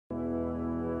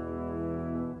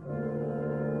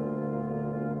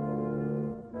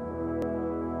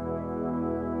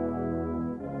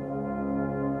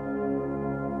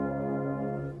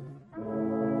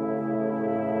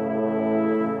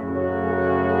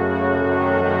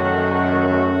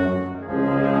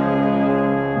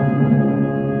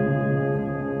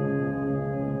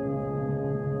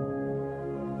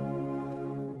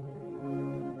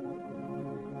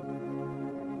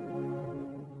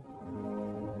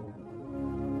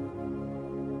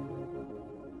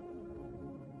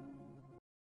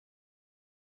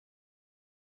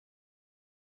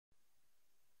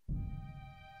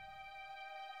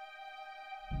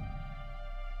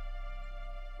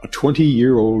A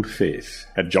 20-year-old faith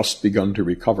had just begun to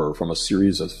recover from a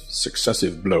series of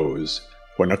successive blows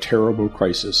when a terrible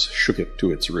crisis shook it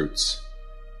to its roots.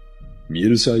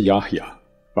 Mirza Yahya,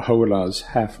 Baha'u'llah's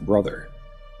half-brother,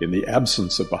 in the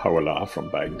absence of Baha'u'llah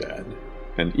from Baghdad,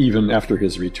 and even after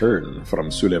his return from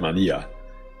Sulaymaniyah,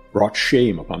 brought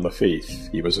shame upon the faith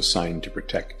he was assigned to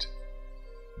protect.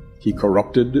 He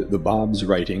corrupted the Bab's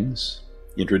writings,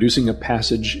 introducing a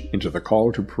passage into the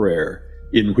call to prayer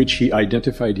in which he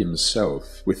identified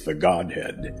himself with the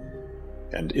Godhead,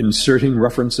 and inserting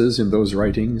references in those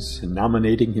writings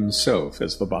nominating himself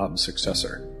as the Bab's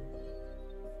successor.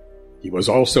 He was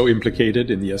also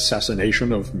implicated in the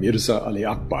assassination of Mirza Ali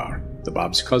Akbar, the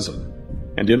Bab's cousin,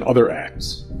 and in other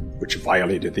acts which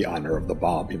violated the honor of the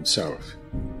Bab himself.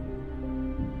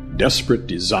 Desperate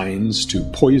designs to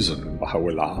poison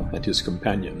Baha'u'llah and his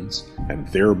companions, and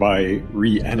thereby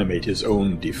reanimate his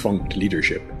own defunct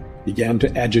leadership, began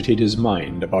to agitate his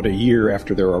mind about a year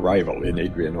after their arrival in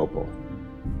Adrianople.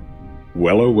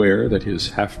 Well aware that his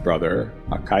half-brother,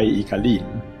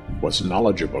 Akká was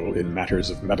knowledgeable in matters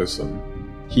of medicine,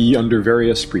 he, under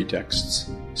various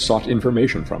pretexts, sought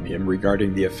information from him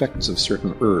regarding the effects of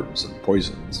certain herbs and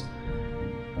poisons,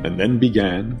 and then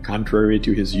began, contrary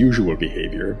to his usual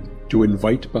behavior, to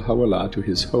invite Baha'u'llah to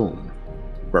his home,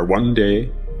 where one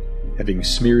day, having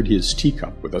smeared his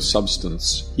teacup with a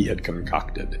substance he had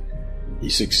concocted, he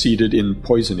succeeded in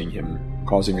poisoning him,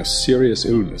 causing a serious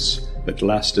illness that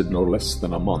lasted no less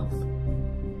than a month,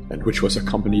 and which was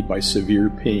accompanied by severe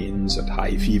pains and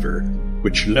high fever,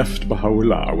 which left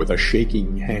Baha'u'llah with a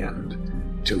shaking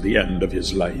hand till the end of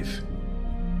his life.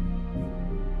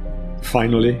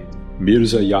 Finally,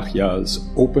 Mirza Yahya's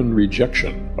open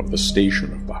rejection of the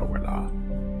station of Baha'u'llah,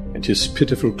 and his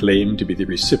pitiful claim to be the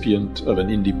recipient of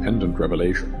an independent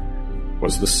revelation,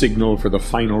 was the signal for the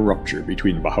final rupture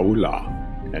between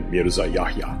Baha'u'llah and Mirza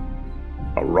Yahya,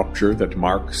 a rupture that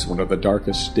marks one of the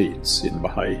darkest dates in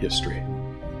Baha'i history.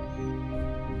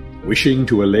 Wishing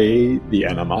to allay the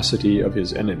animosity of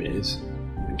his enemies,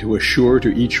 and to assure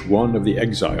to each one of the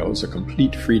exiles a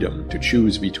complete freedom to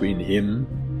choose between him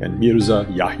and Mirza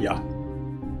Yahya,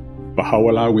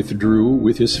 Baha'u'llah withdrew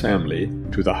with his family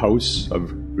to the house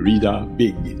of Rida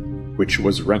Big, which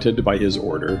was rented by his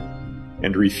order,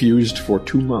 and refused for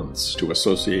 2 months to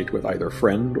associate with either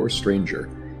friend or stranger,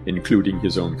 including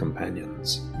his own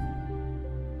companions.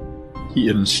 He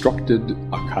instructed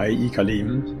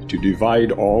Akká to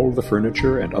divide all the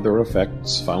furniture and other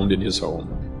effects found in his home,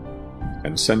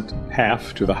 and sent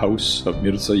half to the house of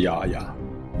Mirza Yahya,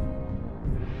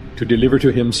 to deliver to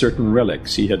him certain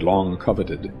relics he had long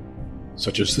coveted,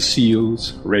 such as the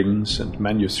seals, rings, and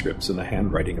manuscripts in the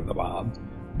handwriting of the Bab,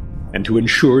 and to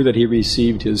ensure that he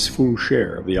received his full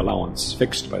share of the allowance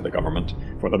fixed by the government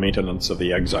for the maintenance of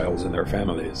the exiles and their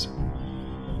families.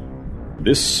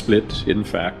 This split, in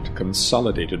fact,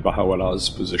 consolidated Baha'u'llah's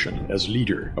position as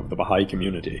leader of the Baha'i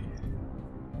community,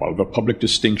 while the public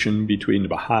distinction between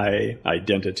Baha'i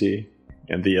identity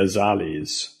and the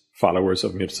Azalis, followers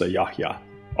of Mirza Yahya,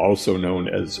 also known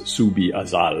as Subi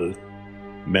Azal,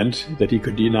 meant that he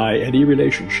could deny any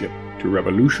relationship to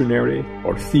revolutionary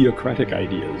or theocratic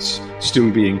ideas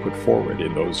still being put forward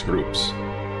in those groups.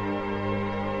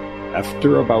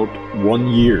 After about 1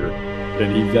 year,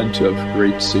 an event of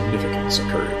great significance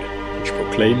occurred, which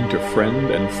proclaimed to friend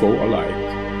and foe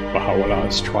alike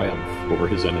Baha'u'llah's triumph over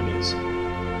his enemies.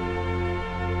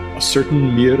 A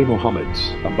certain Mir Muhammad,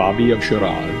 a Babi of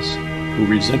Shiraz, who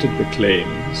resented the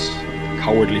claims and the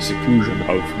cowardly seclusion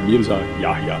of Mirza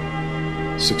Yahya,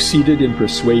 succeeded in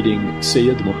persuading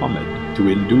Sayyid Muhammad to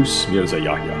induce Mirza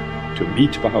Yahya to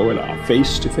meet Baha'u'llah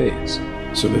face to face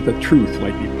so that the truth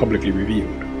might be publicly revealed.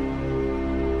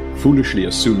 Foolishly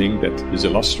assuming that his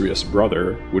illustrious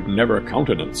brother would never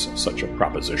countenance such a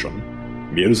proposition,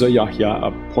 Mirza Yahya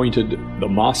appointed the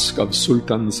Mosque of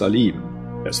Sultan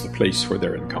Salim as the place for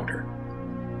their encounter.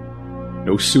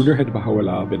 No sooner had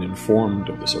Baha'u'llah been informed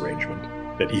of this arrangement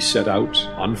than he set out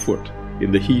on foot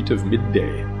in the heat of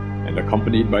midday, and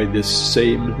accompanied by this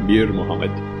same Mir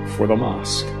Muhammad for the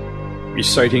mosque,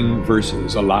 reciting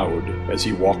verses aloud as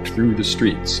he walked through the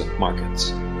streets and markets,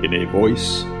 in a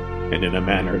voice and in a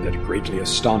manner that greatly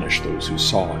astonished those who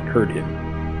saw and heard him.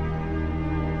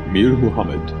 Mir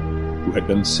Muhammad, who had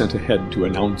been sent ahead to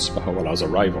announce Baha'u'llah's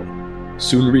arrival,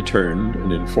 soon returned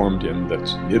and informed him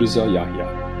that Mirza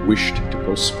Yahya wished to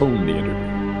postpone the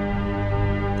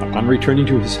interview. Upon returning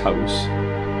to his house,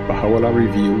 Baha'u'llah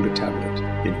revealed a tablet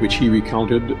in which he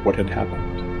recounted what had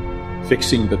happened,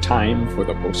 fixing the time for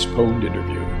the postponed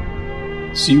interview,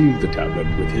 sealed the tablet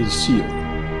with his seal,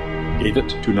 gave it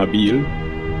to Nabil,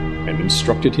 and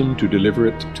instructed him to deliver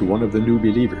it to one of the new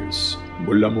believers,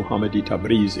 Mullah Muhammadi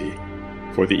Tabrizi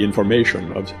for the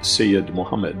information of Sayyid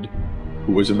Muhammad,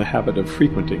 who was in the habit of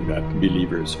frequenting that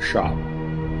believer's shop.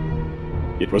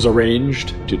 It was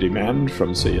arranged to demand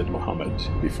from Sayyid Muhammad,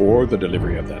 before the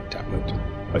delivery of that tablet,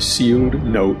 a sealed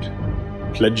note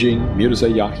pledging Mirza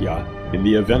Yahya, in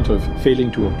the event of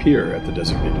failing to appear at the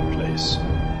designated place,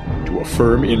 to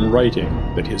affirm in writing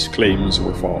that his claims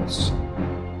were false.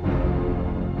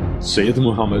 Sayyid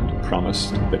Muhammad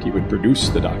promised that he would produce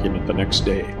the document the next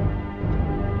day,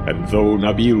 and though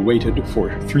Nabil waited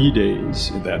for 3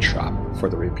 days in that shop for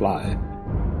the reply,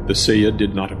 the Sayyid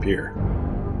did not appear.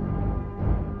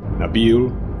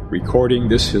 Nabil, recording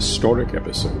this historic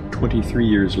episode 23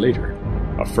 years later,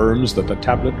 affirms that the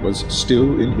tablet was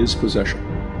still in his possession,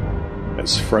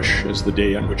 as fresh as the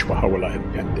day on which Baha'u'llah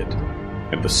had penned it,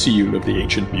 and the seal of the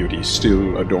ancient beauty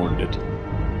still adorned it.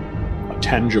 A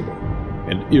tangible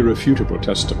and irrefutable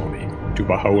testimony to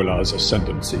Baha'u'llah's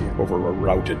ascendancy over a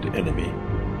routed enemy.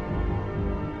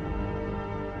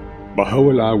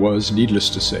 Baha'u'llah was, needless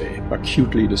to say,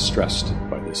 acutely distressed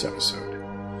by this episode.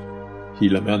 He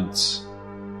laments,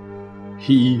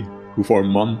 "He who for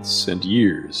months and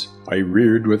years I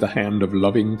reared with a hand of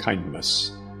loving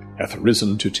kindness, hath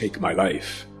risen to take my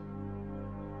life.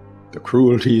 The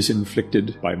cruelties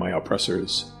inflicted by my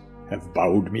oppressors have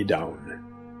bowed me down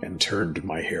and turned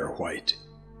my hair white."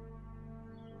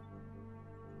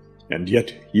 And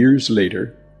yet, years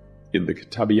later, in the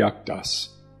Kitab-i-Aqdas,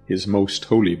 his most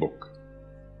holy book,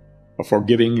 a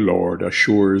forgiving Lord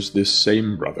assures this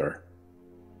same brother,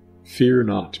 "Fear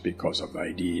not because of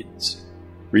thy deeds.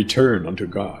 Return unto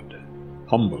God,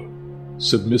 humble,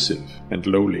 submissive, and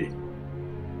lowly,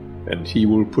 and he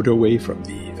will put away from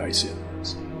thee thy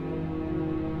sins.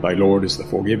 Thy Lord is the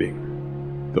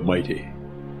forgiving, the mighty,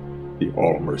 the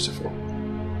all-merciful."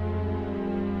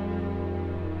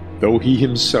 Though he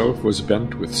himself was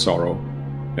bent with sorrow,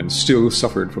 and still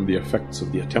suffered from the effects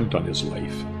of the attempt on his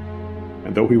life,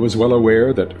 and though he was well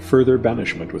aware that further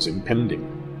banishment was impending,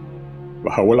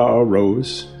 Baha'u'llah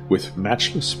arose with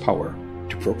matchless power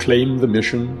to proclaim the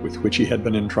mission with which he had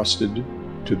been entrusted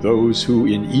to those who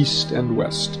in East and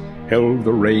West held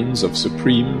the reins of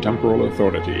supreme temporal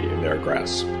authority in their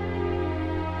grasp.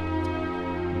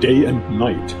 Day and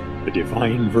night, the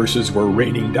divine verses were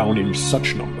raining down in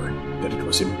such number that it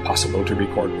was impossible to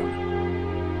record them.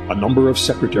 A number of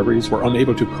secretaries were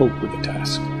unable to cope with the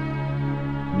task.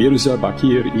 Mirza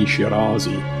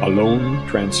Bakir-i-Shirazi alone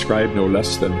transcribed no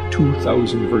less than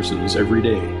 2,000 verses every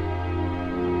day.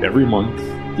 Every month,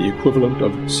 the equivalent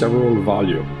of several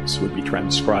volumes would be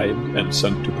transcribed and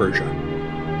sent to Persia.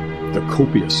 The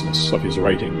copiousness of his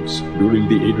writings during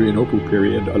the Adrianople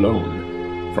period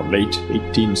alone, from late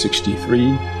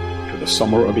 1863 to the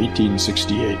summer of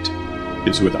 1868,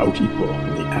 is without equal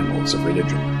in the annals of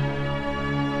religion.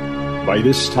 By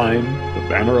this time, the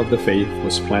banner of the faith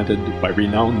was planted by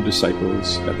renowned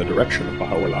disciples at the direction of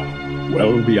Baha'u'llah,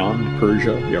 well beyond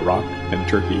Persia, Iraq, and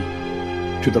Turkey,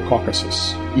 to the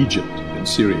Caucasus, Egypt, and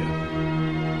Syria.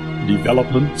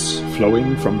 Developments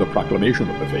flowing from the proclamation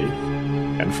of the faith,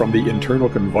 and from the internal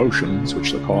convulsions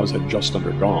which the cause had just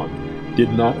undergone,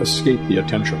 did not escape the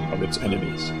attention of its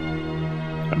enemies.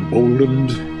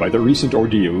 Emboldened by the recent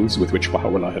ordeals with which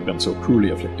Baha'u'llah had been so cruelly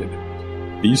afflicted,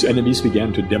 these enemies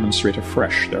began to demonstrate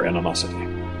afresh their animosity.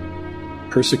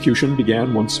 Persecution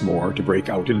began once more to break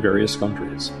out in various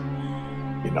countries.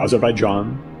 In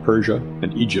Azerbaijan, Persia,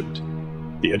 and Egypt,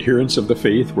 the adherents of the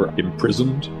faith were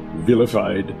imprisoned,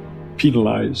 vilified,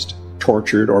 penalized,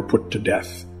 tortured, or put to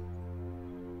death.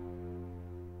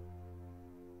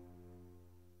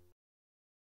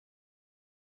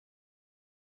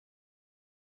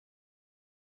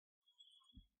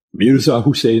 Mirza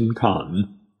Hussein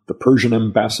Khan, the Persian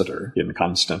ambassador in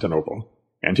Constantinople,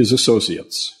 and his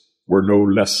associates were no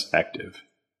less active.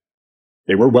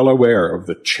 They were well aware of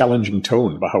the challenging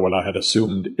tone Baha'u'llah had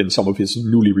assumed in some of his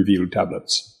newly revealed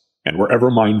tablets, and were ever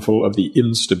mindful of the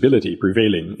instability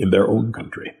prevailing in their own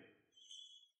country.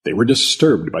 They were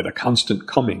disturbed by the constant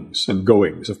comings and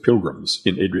goings of pilgrims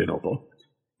in Adrianople,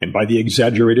 and by the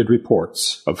exaggerated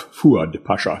reports of Fuad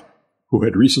Pasha, who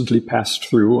had recently passed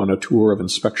through on a tour of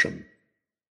inspection.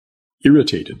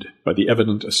 Irritated by the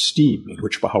evident esteem in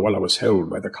which Baha'u'llah was held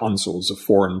by the consuls of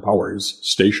foreign powers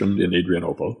stationed in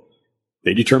Adrianople,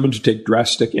 they determined to take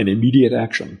drastic and immediate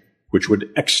action which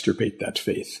would extirpate that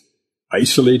faith,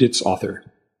 isolate its author,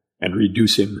 and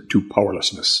reduce him to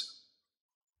powerlessness.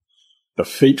 The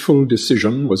fateful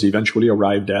decision was eventually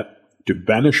arrived at to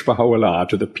banish Baha'u'llah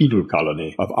to the penal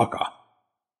colony of Akká.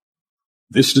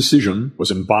 This decision was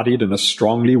embodied in a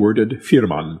strongly worded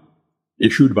firman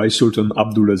issued by Sultan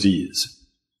Abdulaziz.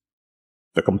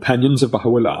 The companions of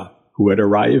Baha'u'llah, who who had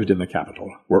arrived in the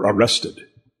capital were arrested,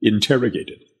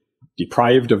 interrogated,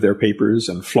 deprived of their papers,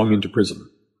 and flung into prison.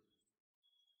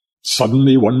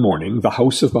 Suddenly one morning, the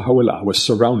house of Baha'u'llah was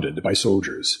surrounded by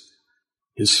soldiers.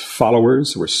 His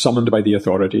followers were summoned by the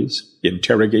authorities,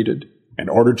 interrogated,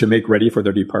 and ordered to make ready for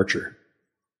their departure.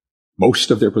 Most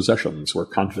of their possessions were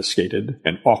confiscated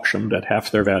and auctioned at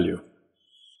half their value.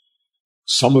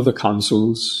 Some of the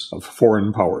consuls of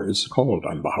foreign powers called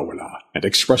on Baha'u'llah and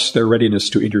expressed their readiness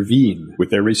to intervene with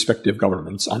their respective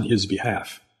governments on his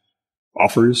behalf,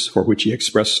 offers for which he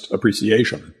expressed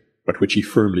appreciation, but which he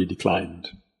firmly declined.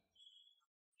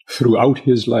 Throughout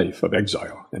his life of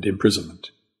exile and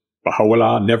imprisonment,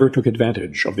 Baha'u'llah never took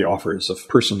advantage of the offers of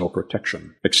personal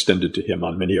protection extended to him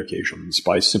on many occasions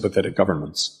by sympathetic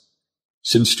governments,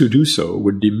 since to do so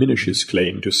would diminish his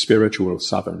claim to spiritual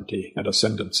sovereignty and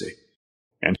ascendancy,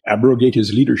 and abrogate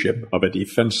his leadership of a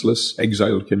defenseless,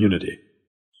 exiled community.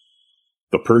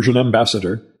 The Persian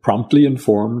ambassador promptly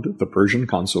informed the Persian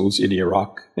consuls in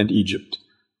Iraq and Egypt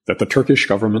that the Turkish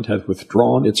government had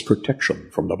withdrawn its protection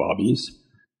from the Babis,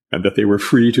 and that they were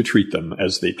free to treat them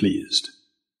as they pleased.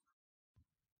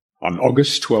 On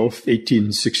August 12,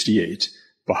 1868,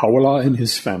 Baha'u'llah and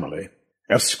his family,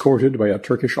 escorted by a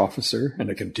Turkish officer and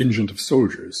a contingent of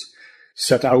soldiers,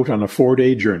 set out on a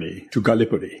 4-day journey to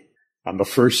Gallipoli, on the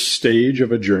first stage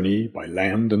of a journey by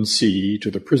land and sea to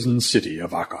the prison city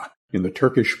of Akká, in the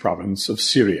Turkish province of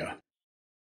Syria.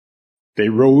 They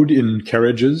rode in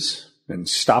carriages and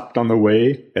stopped on the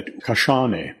way at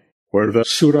Kashane, where the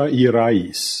Surah-i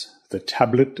Rais, the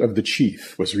tablet of the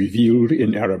chief, was revealed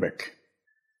in Arabic.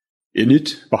 In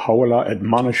it, Baha'u'llah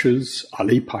admonishes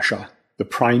Ali Pasha, the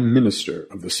prime minister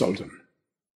of the Sultan.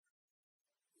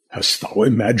 Hast thou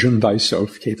imagined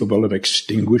thyself capable of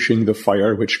extinguishing the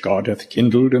fire which God hath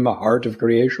kindled in the heart of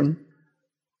creation?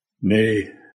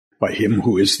 Nay, by him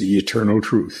who is the eternal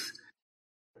truth.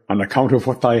 On account of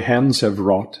what thy hands have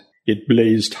wrought, it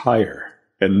blazed higher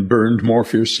and burned more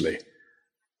fiercely.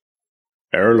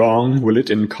 Ere long will it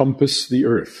encompass the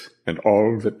earth and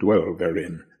all that dwell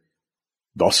therein.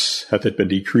 Thus hath it been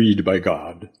decreed by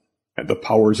God, and the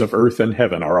powers of earth and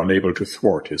heaven are unable to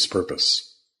thwart his purpose.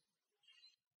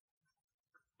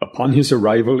 Upon his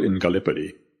arrival in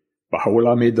Gallipoli,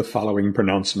 Baha'u'llah made the following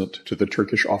pronouncement to the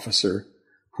Turkish officer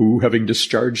who, having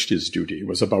discharged his duty,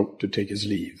 was about to take his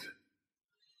leave.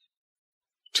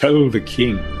 "Tell the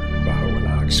king,"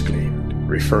 Baha'u'llah exclaimed,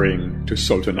 referring to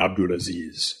Sultan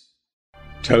Abdulaziz,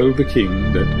 "tell the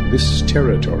king that this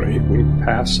territory will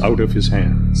pass out of his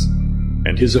hands,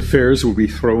 and his affairs will be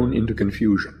thrown into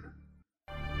confusion.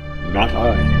 Not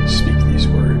I speak these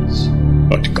words,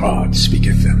 but God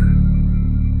speaketh them."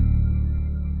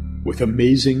 With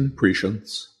amazing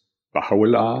prescience,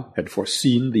 Baha'u'llah had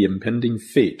foreseen the impending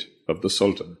fate of the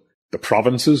Sultan, the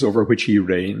provinces over which he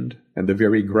reigned, and the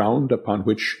very ground upon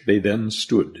which they then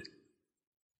stood.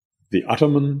 The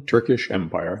Ottoman Turkish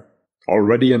Empire,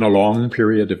 already in a long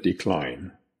period of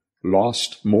decline,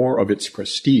 lost more of its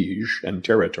prestige and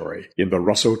territory in the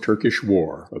Russo-Turkish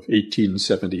War of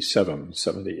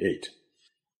 1877-78.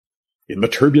 In the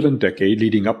turbulent decade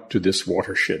leading up to this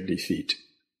watershed defeat,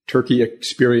 Turkey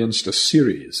experienced a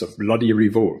series of bloody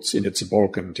revolts in its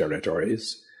Balkan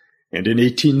territories, and in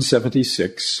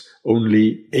 1876,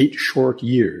 only 8 short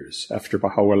years after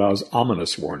Baha'u'llah's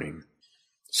ominous warning,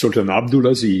 Sultan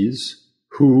Abdulaziz,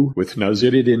 who, with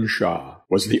Nasiruddin Shah,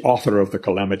 was the author of the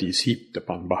calamities heaped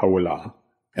upon Baha'u'llah,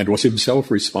 and was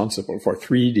himself responsible for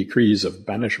 3 decrees of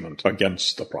banishment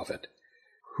against the Prophet,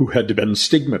 who had been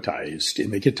stigmatized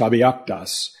in the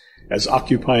Kitab-i-Aqdas as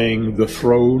occupying the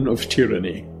throne of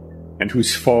tyranny, and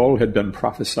whose fall had been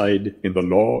prophesied in the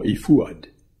Law-i-Fuad,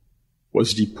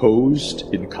 was deposed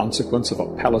in consequence of a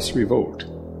palace revolt,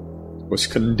 was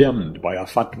condemned by a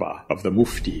fatwa of the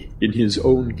Mufti in his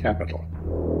own capital,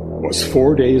 was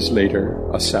 4 days later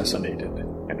assassinated,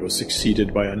 and was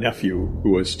succeeded by a nephew who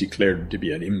was declared to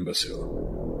be an imbecile.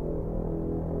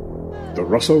 The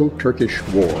Russo-Turkish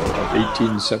War of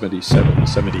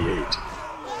 1877-78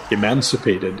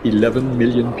 emancipated 11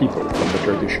 million people from the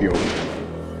Turkish yoke,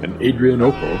 and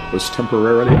Adrianople was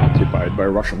temporarily occupied by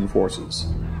Russian forces.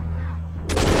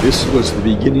 This was the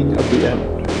beginning of the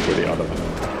end for the Ottoman,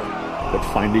 that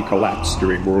finally collapsed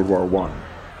during World War I.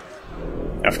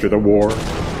 After the war,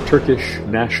 Turkish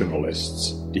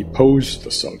nationalists deposed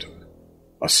the Sultan.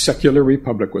 A secular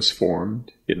republic was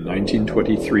formed in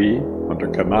 1923 under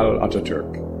Kemal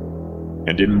Atatürk,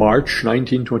 and in March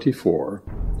 1924,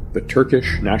 the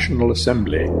Turkish National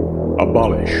Assembly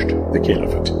abolished the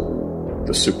Caliphate,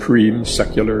 the supreme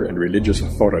secular and religious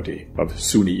authority of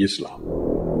Sunni Islam.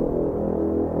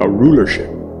 A rulership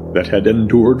that had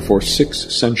endured for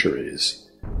 6 centuries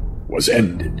was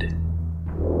ended.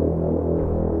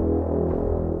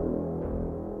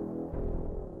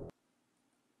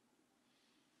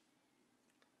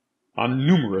 On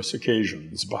numerous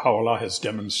occasions, Baha'u'llah has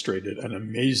demonstrated an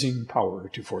amazing power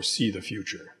to foresee the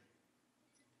future.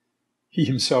 He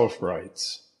himself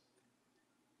writes,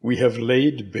 "We have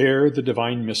laid bare the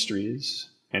divine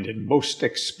mysteries, and in most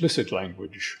explicit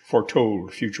language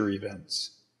foretold future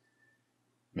events.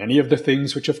 Many of the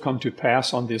things which have come to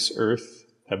pass on this earth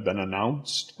have been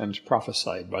announced and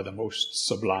prophesied by the most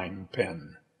sublime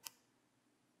pen.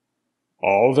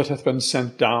 All that hath been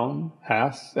sent down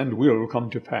hath and will come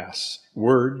to pass,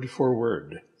 word for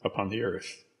word, upon the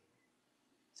earth.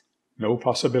 No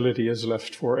possibility is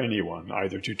left for anyone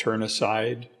either to turn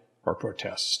aside or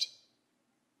protest."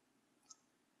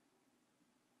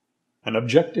 An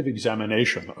objective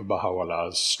examination of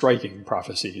Baha'u'llah's striking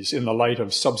prophecies in the light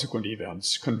of subsequent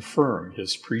events confirm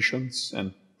his prescience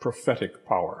and prophetic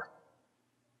power.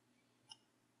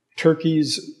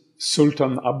 Turkey's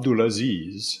Sultan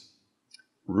Abdulaziz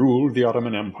ruled the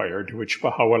Ottoman Empire, to which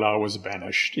Baha'u'llah was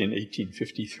banished in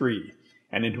 1853,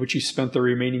 and in which he spent the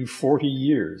remaining 40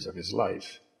 years of his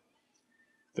life.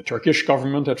 The Turkish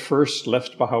government at first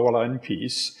left Baha'u'llah in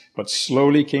peace, but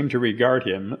slowly came to regard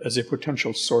him as a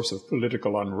potential source of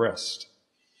political unrest.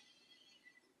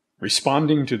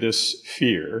 Responding to this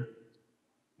fear,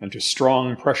 and to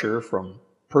strong pressure from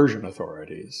Persian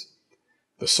authorities,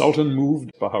 the Sultan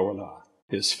moved Baha'u'llah,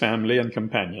 his family and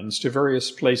companions, to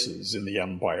various places in the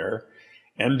empire,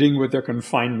 ending with their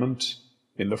confinement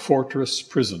in the fortress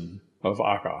prison of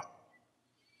Akká.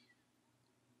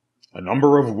 A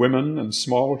number of women and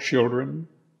small children,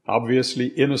 obviously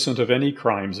innocent of any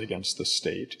crimes against the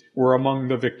state, were among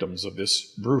the victims of this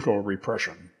brutal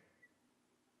repression.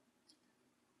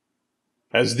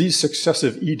 As these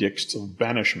successive edicts of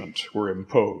banishment were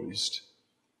imposed,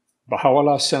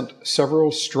 Baha'u'llah sent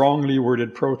several strongly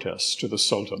worded protests to the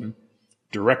Sultan,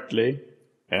 directly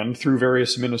and through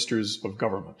various ministers of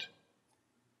government.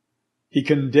 He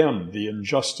condemned the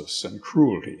injustice and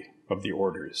cruelty of the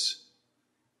orders,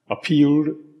 appealed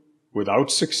without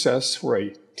success for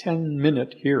a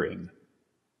 10-minute hearing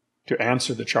to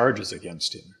answer the charges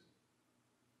against him,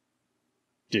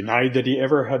 denied that he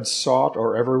ever had sought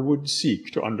or ever would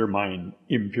seek to undermine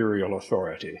imperial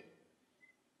authority.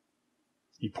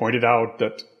 He pointed out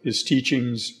that his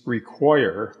teachings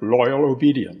require loyal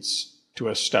obedience to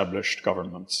established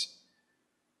governments,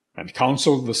 and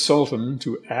counseled the Sultan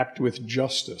to act with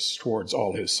justice towards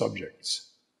all his subjects.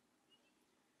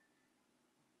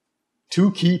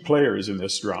 Two key players in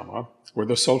this drama were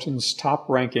the Sultan's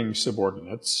top-ranking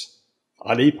subordinates,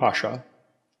 Ali Pasha,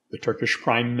 the Turkish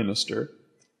Prime Minister,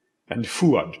 and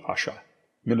Fuad Pasha,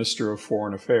 Minister of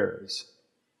Foreign Affairs.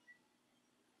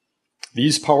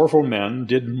 These powerful men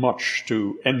did much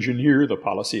to engineer the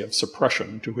policy of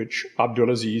suppression to which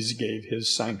Abdulaziz gave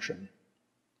his sanction.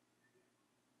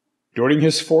 During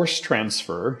his forced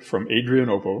transfer from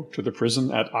Adrianople to the prison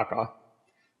at Akká,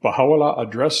 Baha'u'llah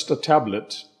addressed a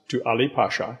tablet to Ali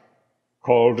Pasha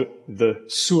called the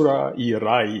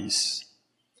Surah-i-Rais,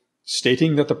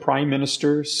 stating that the prime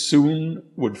minister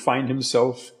soon would find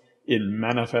himself in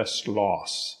manifest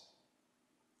loss.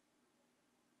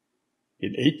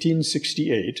 In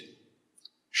 1868,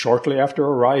 shortly after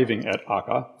arriving at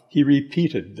Akká, he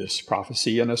repeated this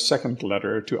prophecy in a second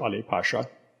letter to Ali Pasha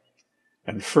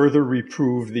and further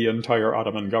reproved the entire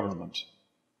Ottoman government.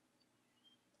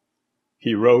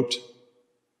 He wrote,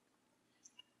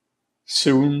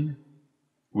 "Soon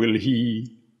will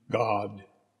he, God,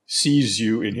 seize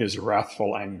you in his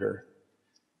wrathful anger,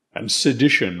 and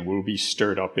sedition will be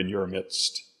stirred up in your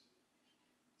midst,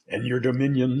 and your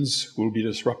dominions will be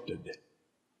disrupted.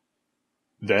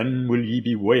 Then will ye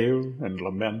bewail and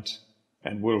lament,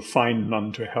 and will find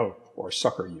none to help or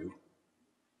succor you.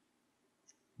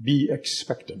 Be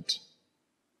expectant,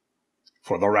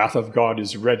 for the wrath of God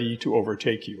is ready to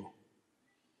overtake you.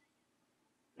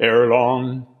 Ere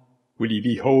long will ye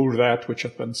behold that which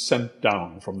hath been sent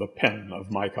down from the pen of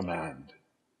my command."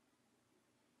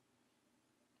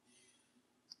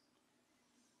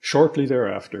 Shortly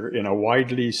thereafter, in a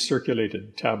widely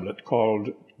circulated tablet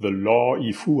called the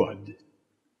Law-i-Fuad,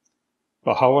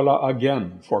 Baha'u'llah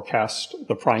again forecast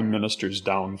the prime minister's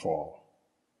downfall.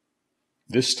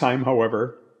 This time,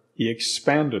 however, he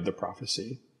expanded the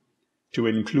prophecy to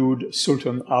include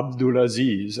Sultan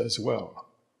Abdulaziz as well.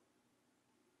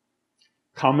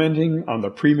 Commenting on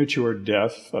the premature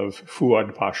death of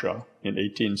Fuad Pasha in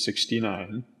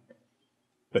 1869,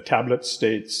 the tablet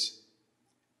states,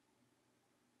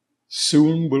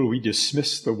 "Soon will we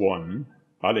dismiss the one,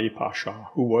 Ali Pasha,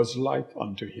 who was like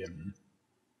unto him,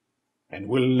 and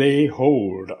will lay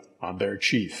hold on their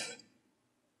chief,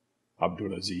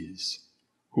 Abdulaziz,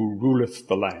 who ruleth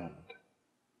the land.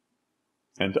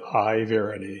 And I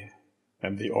verily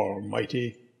am the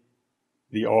Almighty,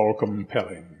 the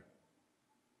All-Compelling.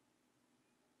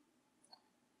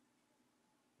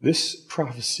 This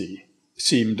prophecy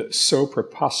seemed so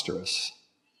preposterous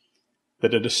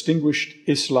that a distinguished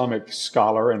Islamic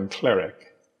scholar and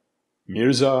cleric,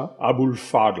 Mirza Abul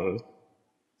Fadl,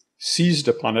 seized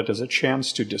upon it as a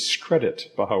chance to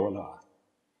discredit Baha'u'llah.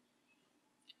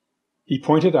 He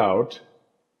pointed out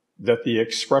that the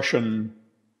expression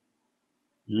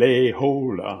lay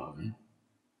hold on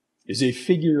is a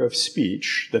figure of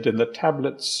speech that in the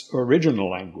tablet's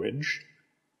original language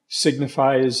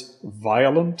signifies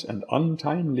violent and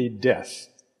untimely death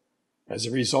as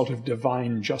a result of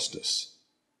divine justice.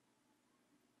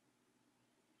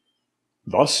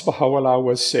 Thus Baha'u'llah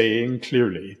was saying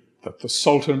clearly that the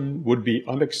Sultan would be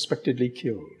unexpectedly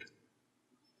killed.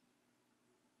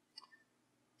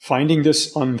 Finding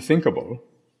this unthinkable,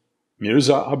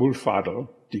 Mirza Abul Fadl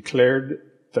declared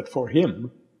that for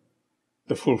him,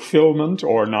 the fulfillment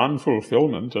or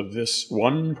non-fulfillment of this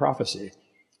one prophecy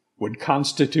would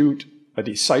constitute a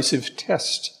decisive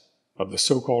test of the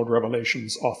so-called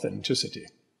revelation's authenticity.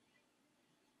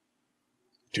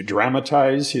 To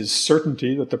dramatize his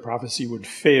certainty that the prophecy would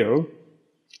fail,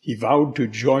 he vowed to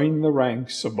join the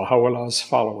ranks of Baha'u'llah's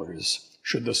followers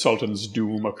should the Sultan's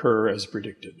doom occur as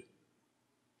predicted.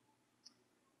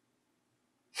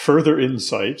 Further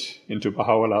insight into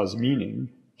Baha'u'llah's meaning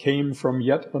came from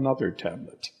yet another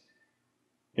tablet,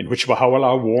 in which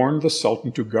Baha'u'llah warned the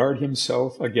Sultan to guard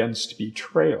himself against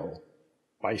betrayal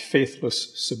by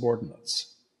faithless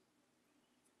subordinates.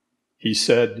 He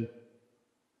said,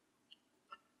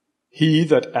 "He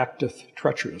that acteth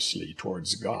treacherously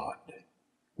towards God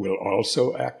will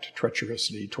also act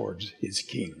treacherously towards his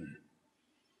king.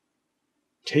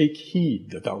 Take heed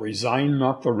that thou resign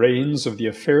not the reins of the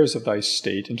affairs of thy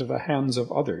state into the hands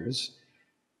of others,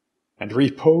 and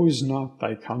repose not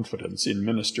thy confidence in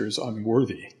ministers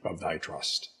unworthy of thy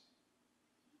trust.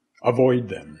 Avoid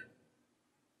them,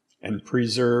 and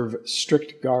preserve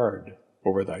strict guard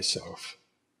over thyself,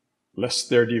 lest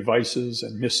their devices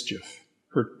and mischief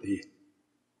hurt thee."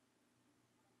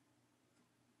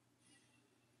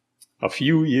 A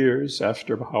few years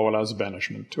after Baha'u'llah's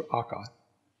banishment to Akká,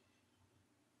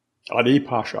 Ali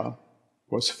Pasha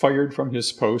was fired from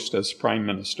his post as prime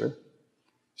minister.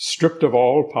 Stripped of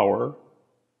all power,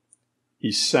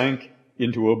 he sank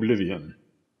into oblivion.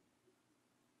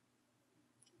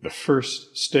 The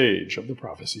first stage of the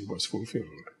prophecy was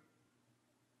fulfilled.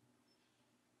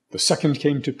 The second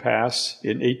came to pass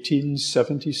in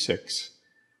 1876,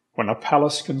 when a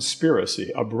palace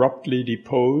conspiracy abruptly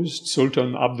deposed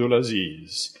Sultan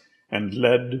Abdulaziz and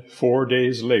led 4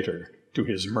 days later to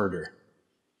his murder.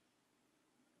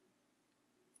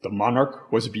 The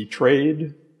monarch was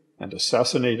betrayed and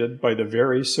assassinated by the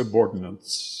very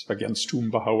subordinates against whom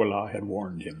Baha'u'llah had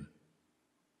warned him.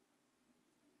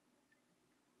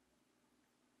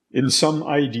 In some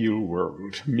ideal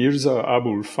world, Mirza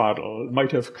Abul Fadl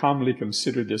might have calmly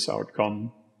considered this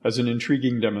outcome as an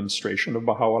intriguing demonstration of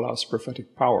Baha'u'llah's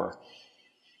prophetic power.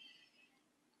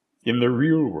 In the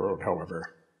real world,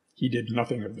 however, he did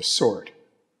nothing of the sort.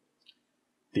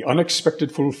 The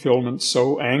unexpected fulfillment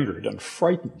so angered and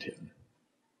frightened him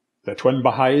that when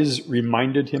Baha'is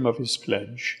reminded him of his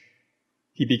pledge,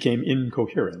 he became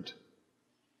incoherent.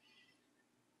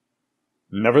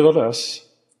 Nevertheless,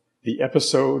 the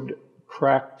episode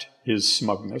cracked his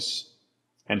smugness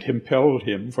and impelled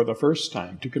him for the first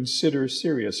time to consider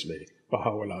seriously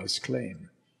Baha'u'llah's claim.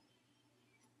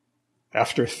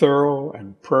 After thorough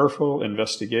and prayerful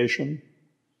investigation,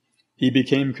 he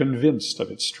became convinced of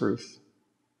its truth.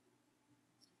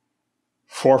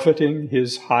 Forfeiting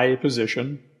his high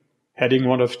position, heading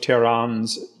one of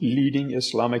Tehran's leading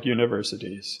Islamic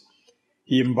universities,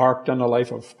 he embarked on a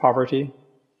life of poverty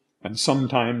and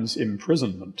sometimes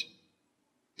imprisonment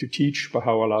to teach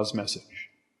Baha'u'llah's message.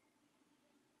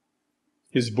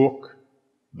 His book,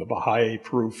 The Baha'i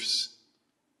Proofs,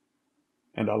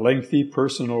 and a lengthy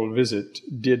personal visit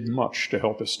did much to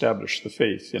help establish the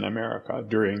faith in America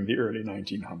during the early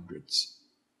 1900s.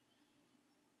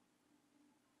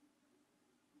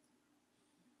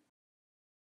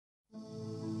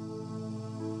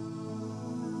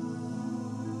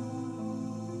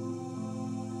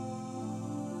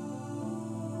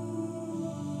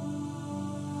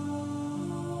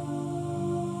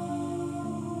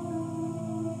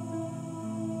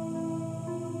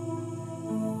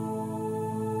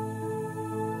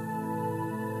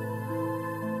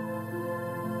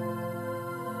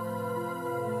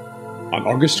 On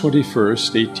August 21,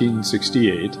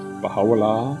 1868,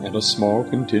 Baha'u'llah and a small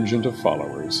contingent of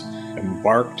followers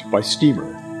embarked by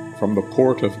steamer from the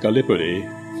port of Gallipoli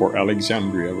for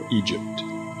Alexandria, Egypt.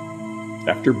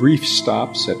 After brief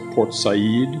stops at Port Said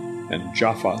and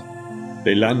Jaffa,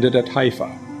 they landed at Haifa,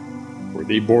 where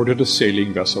they boarded a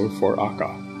sailing vessel for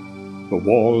Akká, the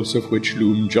walls of which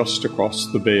loomed just across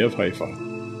the Bay of Haifa,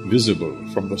 visible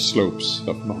from the slopes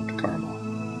of Mount Carmel.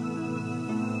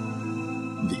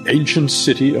 The ancient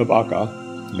city of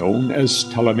Akká, known as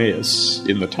Ptolemais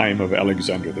in the time of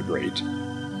Alexander the Great,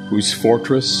 whose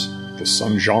fortress, the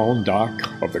St. Jean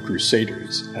d'Arc of the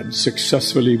Crusaders, had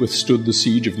successfully withstood the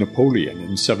siege of Napoleon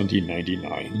in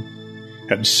 1799,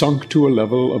 had sunk to a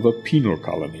level of a penal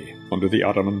colony under the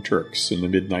Ottoman Turks in the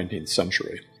mid-19th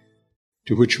century,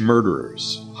 to which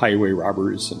murderers, highway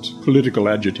robbers, and political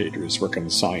agitators were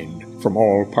consigned from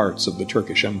all parts of the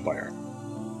Turkish Empire.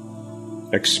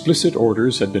 Explicit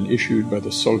orders had been issued by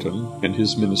the Sultan and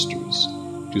his ministers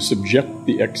to subject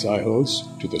the exiles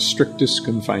to the strictest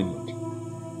confinement.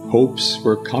 Hopes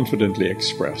were confidently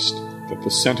expressed that the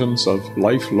sentence of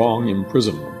lifelong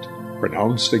imprisonment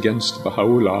pronounced against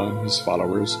Baha'u'llah and his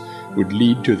followers would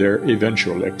lead to their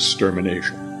eventual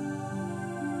extermination.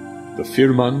 The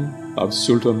Firman of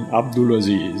Sultan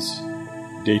Abdulaziz,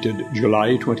 dated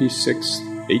July 26,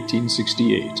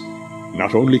 1868,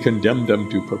 not only condemned them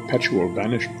to perpetual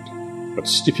banishment, but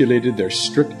stipulated their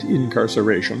strict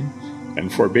incarceration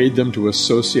and forbade them to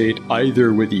associate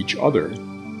either with each other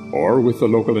or with the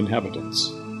local inhabitants.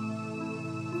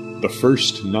 The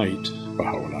first night,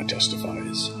 Baha'u'llah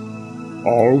testifies,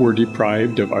 all were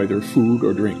deprived of either food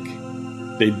or drink.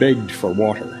 They begged for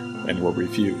water and were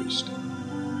refused.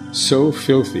 So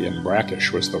filthy and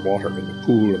brackish was the water in the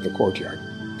pool of the courtyard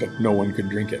that no one could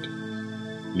drink it.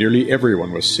 Nearly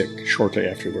everyone was sick shortly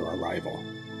after their arrival.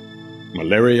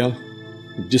 Malaria,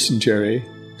 dysentery,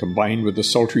 combined with the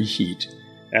sultry heat,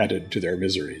 added to their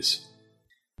miseries.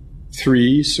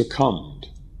 3 succumbed,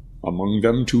 among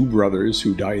them 2 brothers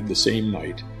who died the same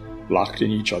night, locked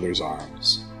in each other's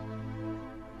arms.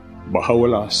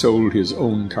 Baha'u'llah sold his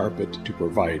own carpet to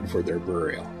provide for their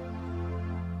burial.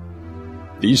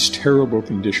 These terrible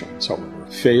conditions, however,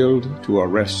 failed to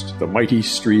arrest the mighty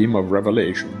stream of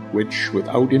revelation which,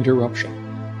 without interruption,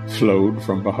 flowed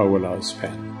from Baha'u'llah's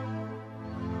pen.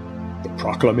 The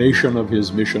proclamation of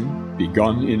his mission,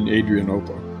 begun in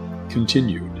Adrianople,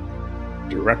 continued,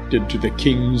 directed to the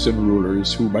kings and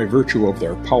rulers who, by virtue of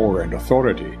their power and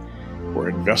authority, were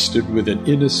invested with an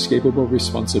inescapable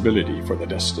responsibility for the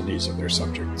destinies of their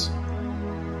subjects.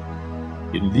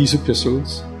 In these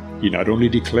epistles, he not only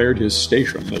declared his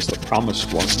station as the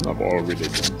promised one of all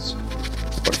religions,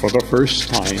 but for the first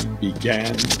time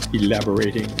began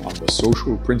elaborating on the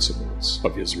social principles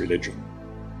of his religion.